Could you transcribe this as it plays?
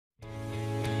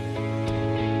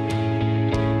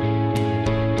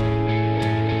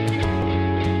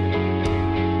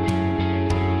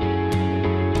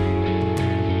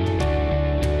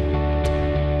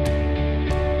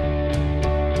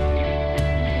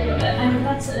I'm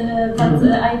glad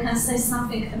that I can say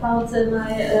something about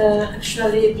my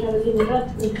actually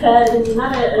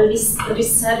preliminary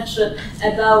research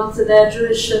about the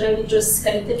Jewish religious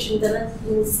heritage in the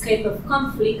landscape of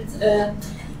conflict.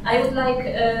 I would like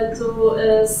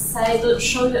to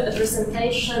show you a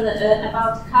presentation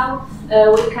about how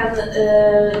we can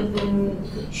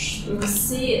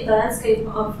see the landscape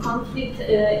of conflict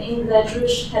in the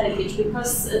Jewish heritage,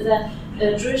 because the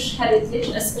Jewish heritage,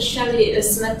 especially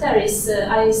cemeteries,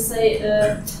 I say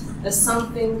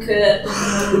something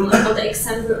on the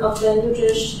example of the New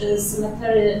Jewish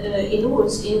cemetery in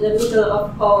Łódź, in the middle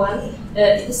of Poland.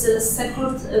 It is the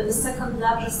second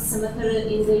largest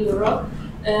cemetery in Europe.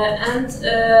 And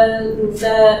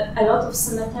a lot of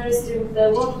cemeteries during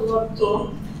the World War II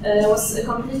was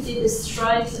completely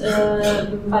destroyed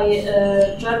by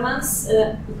Germans,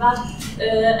 and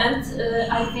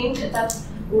I think that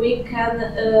we can,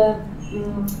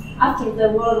 after the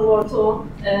World War II,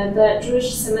 the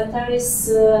Jewish cemeteries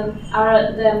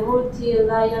are the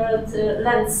multi-layered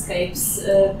landscapes,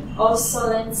 also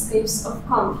landscapes of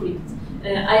conflict.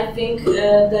 I think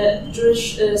the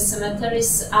Jewish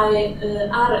cemeteries are in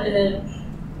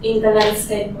the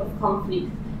landscape of conflict,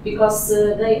 because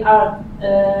they are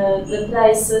the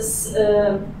places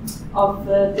of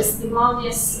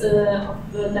testimonies of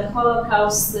the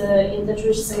Holocaust. In the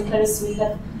Jewish cemeteries we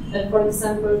have, for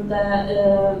example,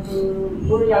 the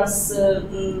burials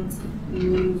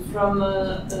from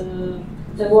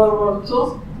the World War II,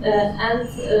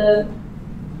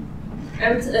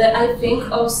 and I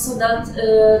think also that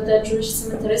the Jewish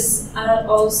cemeteries are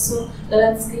also the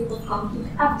landscape of conflict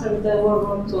after the World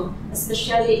War II,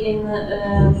 especially in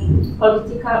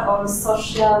political or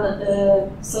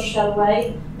social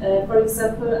way. For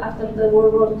example, after the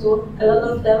World War II, a lot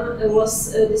of them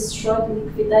was destroyed,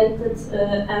 liquidated,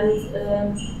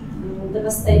 and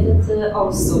devastated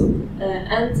also.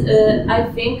 And I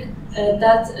think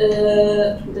that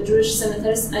the Jewish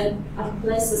cemeteries are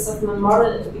places of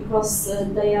memory, because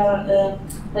they are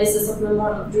places of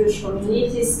memory of Jewish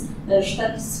communities,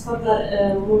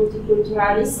 Staatsvorteil,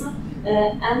 multiculturalism,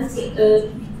 and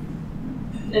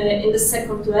in the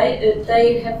second way,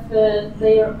 they have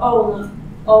their own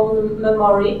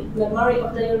memory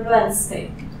of their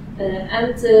landscape.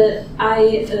 And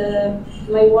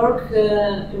my work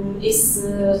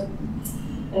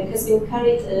has been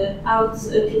carried out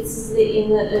precisely in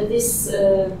this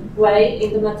way,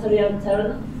 in the material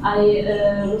term.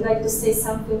 I would like to say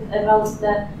something about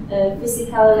the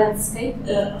physical landscape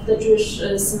of the Jewish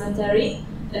cemetery,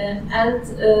 and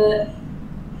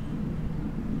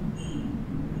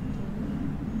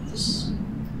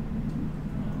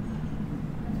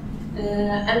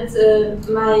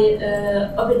my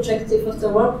objective of the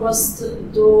work was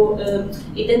to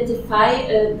identify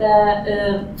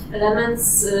the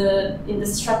elements in the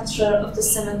structure of the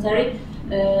cemetery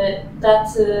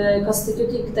that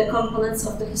constituting the components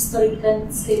of the historic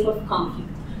landscape of conflict.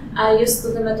 I used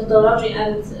the methodology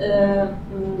and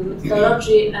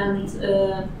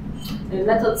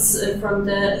methods from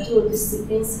the two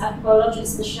disciplines, archaeology,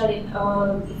 especially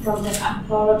from the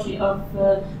archaeology of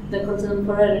the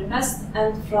contemporary past,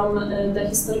 and from the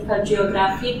historical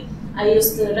geography. I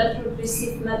used the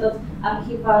retrogressive method,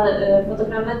 archival,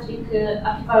 photogrammetric,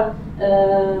 archival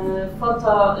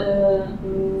photo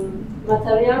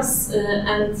materials,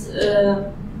 and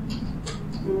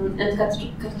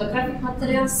cartographic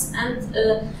materials, and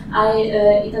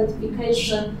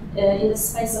identification in the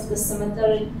space of the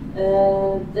cemetery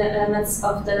the elements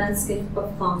of the landscape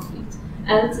of conflict.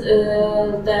 And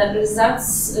the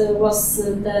results was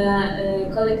the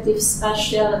collective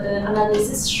spatial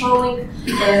analysis, showing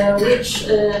which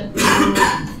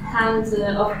kind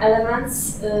of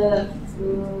elements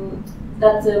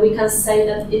that we can say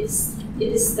that it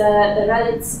is the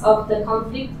relicts of the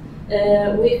conflict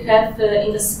we have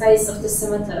in the space of the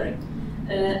cemetery.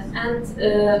 And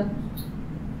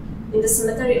in the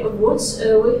cemetery of Łódź,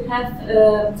 we have,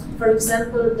 for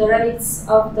example, the relicts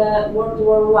of the World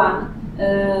War I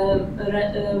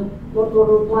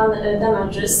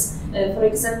damages. For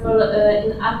example,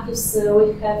 in archives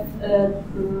we have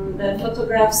the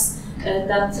photographs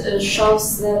that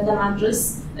shows the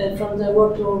damages from the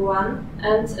World War I,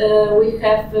 and we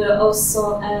have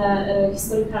also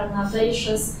historical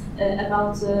notations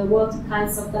about what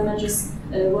kinds of damages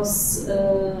were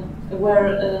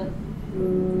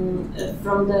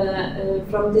from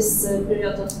this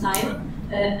period of time,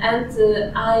 and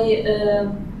I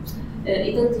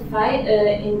identify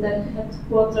in the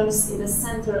headquarters, in the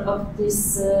center of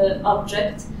this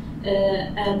object,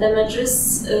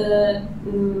 damages,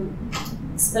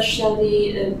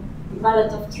 especially ballet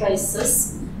of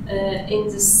traces, in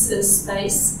this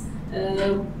space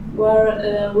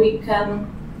where we can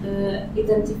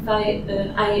identify.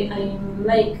 I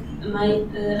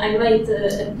made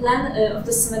a plan of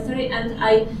the cemetery, and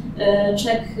I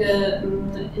check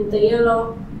in the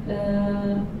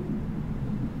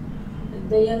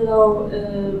yellow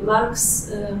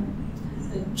marks.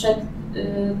 Check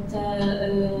the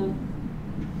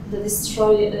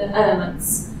destroyed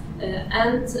elements,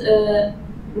 and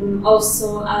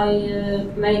also I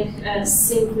make very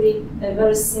simply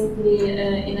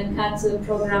in a CAD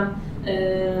program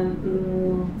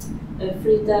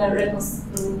 3D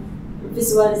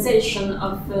visualization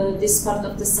of this part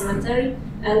of the cemetery,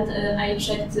 and I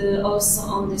checked also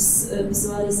on this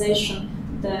visualization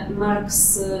the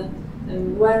marks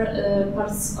where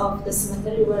parts of the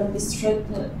cemetery were destroyed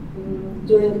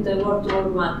during the World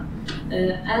War I.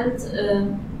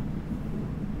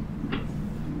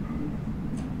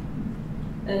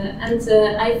 And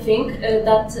I think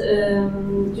that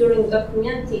during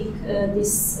documenting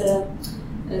this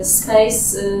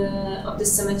space of the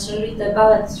cemetery, the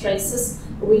ballet traces,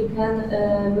 we can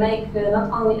make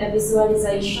not only a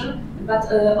visualization,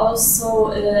 but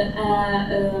also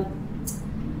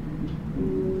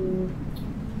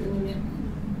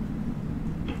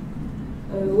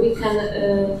we can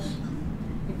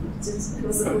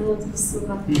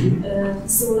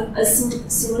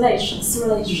simulation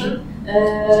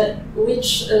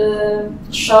which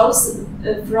shows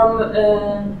from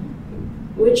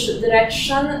which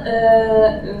direction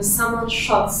someone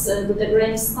shots the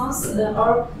gravestones,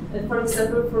 or for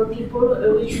example for people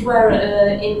which were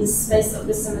in the space of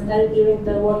the cemetery during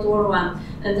the World War I.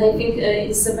 And I think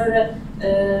it's a very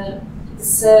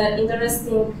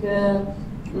interesting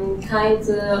kind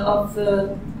of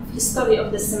history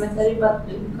of the cemetery, but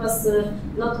because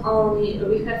not only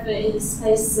we have in this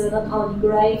space not only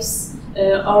graves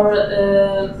or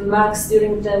marks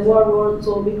during the World War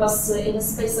II, because in the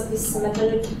space of this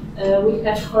cemetery we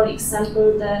have, for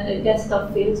example, the ghetto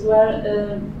field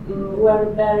where were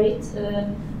buried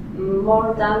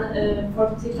more than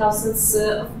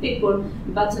 40,000 of people.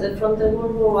 But from the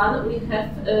World War I we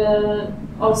have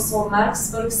also marks,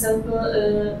 for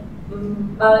example,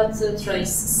 ballet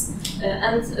traces.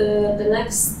 And the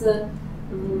next,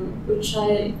 which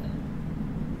I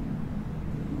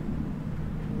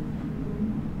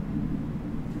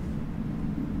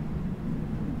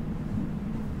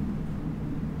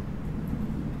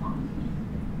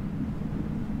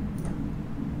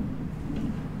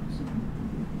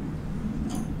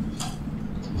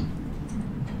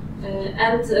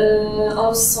and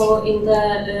also in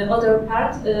the other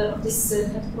part of this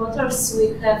headquarters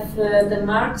we have the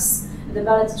marks, the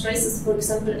ballet traces. For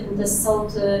example, in the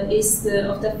southeast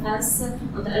of the fence,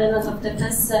 on the element of the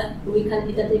fence, we can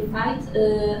identify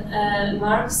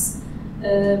marks,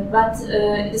 but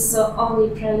it's only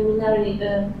preliminary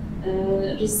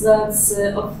results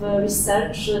of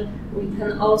research. We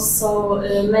can also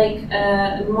make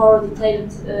more detailed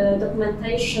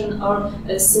documentation or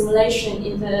simulation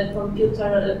in the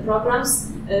computer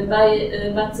programs, but I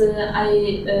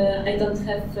don't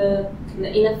have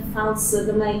enough funds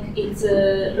to make it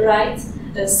right,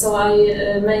 so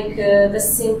I make the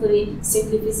simply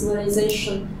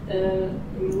visualization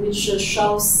which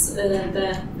shows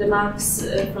the marks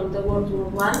from the World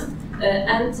War I,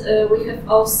 and we have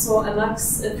also a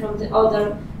marks from the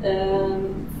other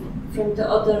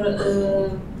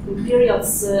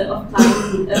periods of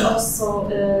time, also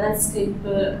landscape,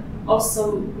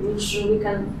 also which we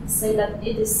can say that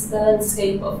it is the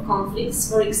landscape of conflicts.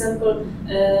 For example,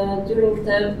 during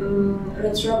the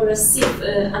retrogressive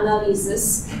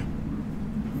analysis,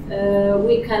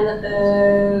 we can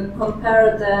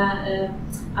compare the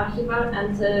archival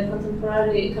and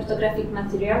contemporary cartographic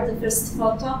material. The first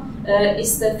photo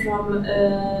is from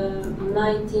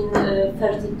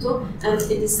 1932, and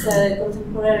it is the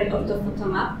contemporary orthophoto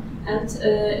map, and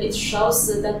it shows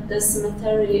that the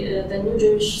cemetery, the new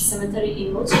Jewish cemetery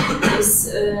in Łódź,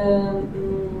 is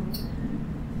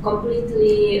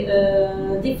completely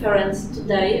different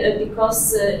today,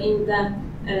 because in the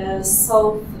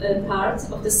south part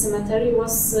of the cemetery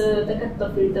was the ghetto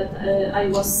field that I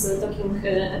was talking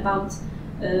about,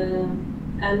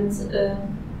 and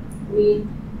we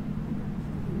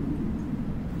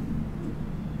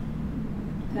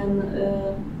can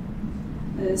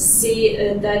see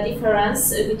the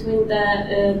difference between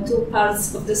the two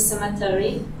parts of the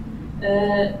cemetery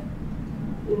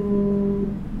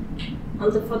on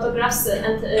the photographs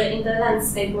and in the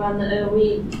landscape. When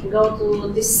we go to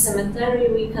this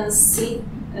cemetery, we can see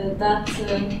that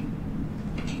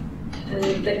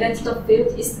the ghetto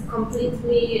field is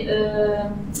completely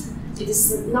it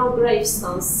is no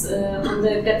gravestones on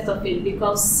the ghetto field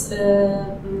because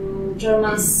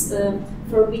Germans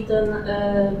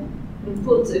forbidden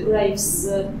put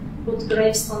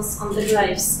gravestones on the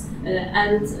graves,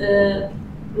 and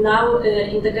now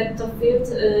in the ghetto field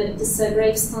it is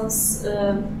gravestones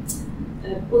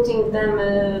putting them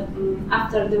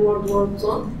after the World War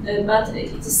II, but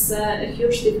it is a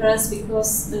huge difference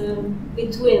because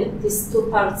between these two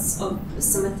parts of the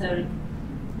cemetery.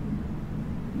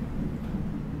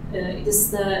 It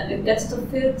is the ghetto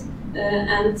field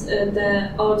and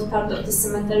the old part of the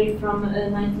cemetery from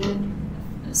 19th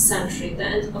century, the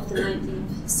end of the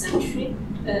 19th century,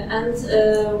 and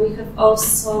we have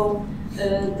also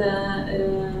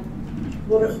the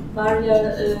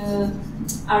burial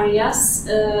areas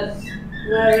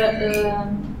where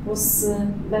was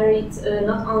buried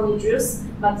not only Jews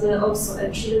but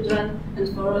also children, and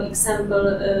for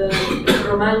example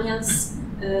Romanians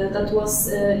that was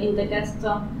in the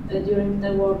ghetto during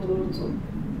the World War II.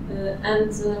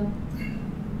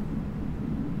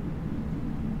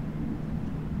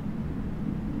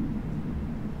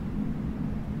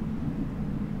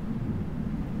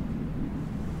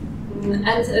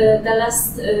 And the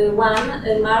last one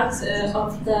marked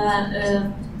of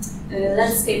the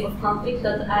landscape of conflict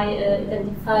that I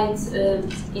identified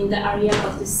in the area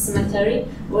of this cemetery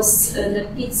was the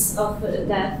pits of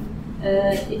death.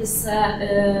 It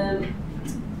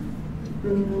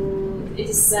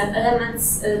is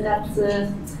elements that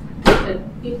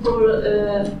people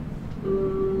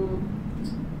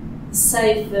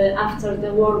save after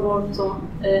the World War II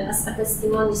as a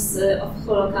testimonies of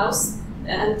Holocaust.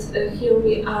 And here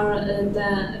we are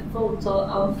the photo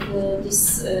of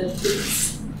these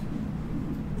pits.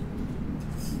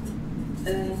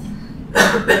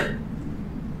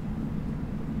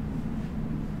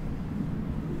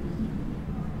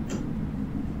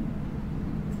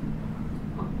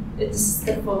 This is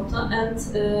the photo, and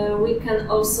we can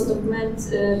also document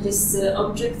these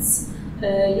objects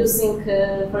using,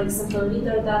 for example,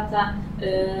 LIDAR data,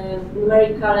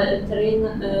 numerical terrain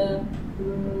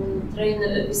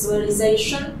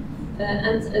visualization,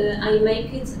 and I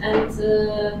make it, and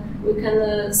we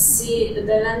can see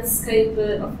the landscape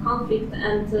of conflict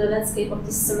and the landscape of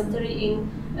this cemetery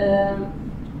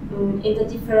in a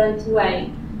different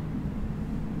way.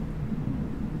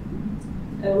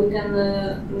 We can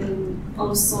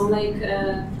also make,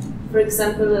 for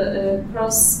example, a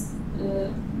cross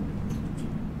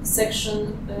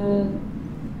section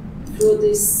through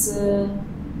these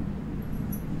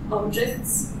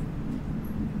objects.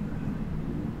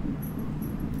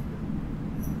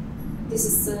 This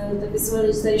is the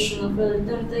visualization of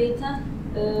LIDAR data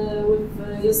with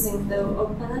using the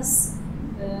openness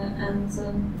and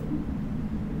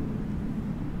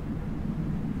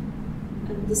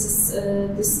this is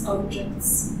these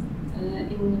objects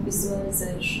in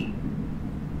visualization.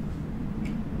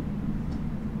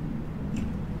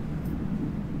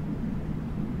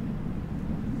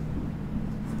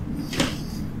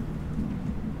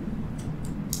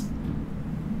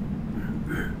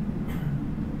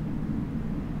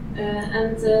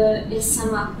 And in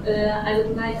sum up, I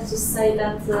would like to say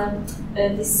that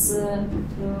this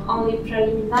only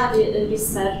preliminary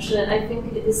research, I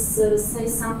think it is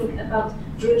says something about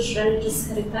Jewish religious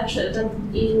heritage,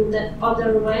 and in the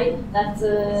other way that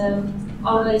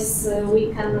always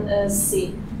we can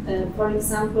see. For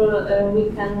example, we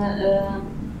can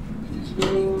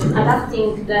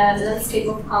adapting the landscape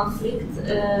of conflict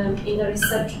in the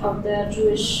research of the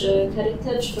Jewish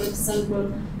heritage, for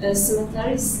example,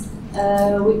 cemeteries.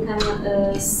 We can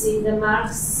see the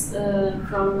marks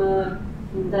from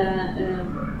the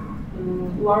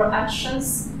war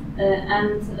actions,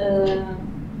 and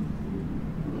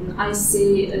I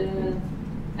see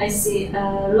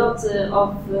a lot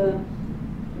of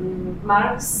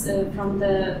marks from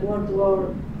the World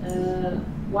War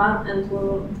I and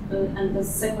the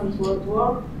Second World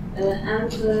War,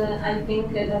 and I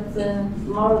think that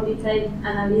more detailed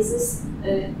analysis,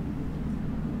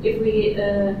 if we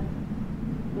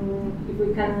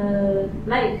can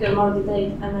make a more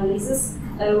detailed analysis,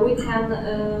 we can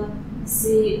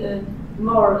see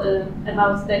more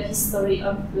about the history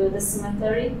of the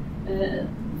cemetery.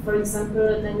 For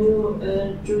example, the new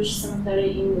Jewish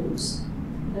cemetery in Łódź.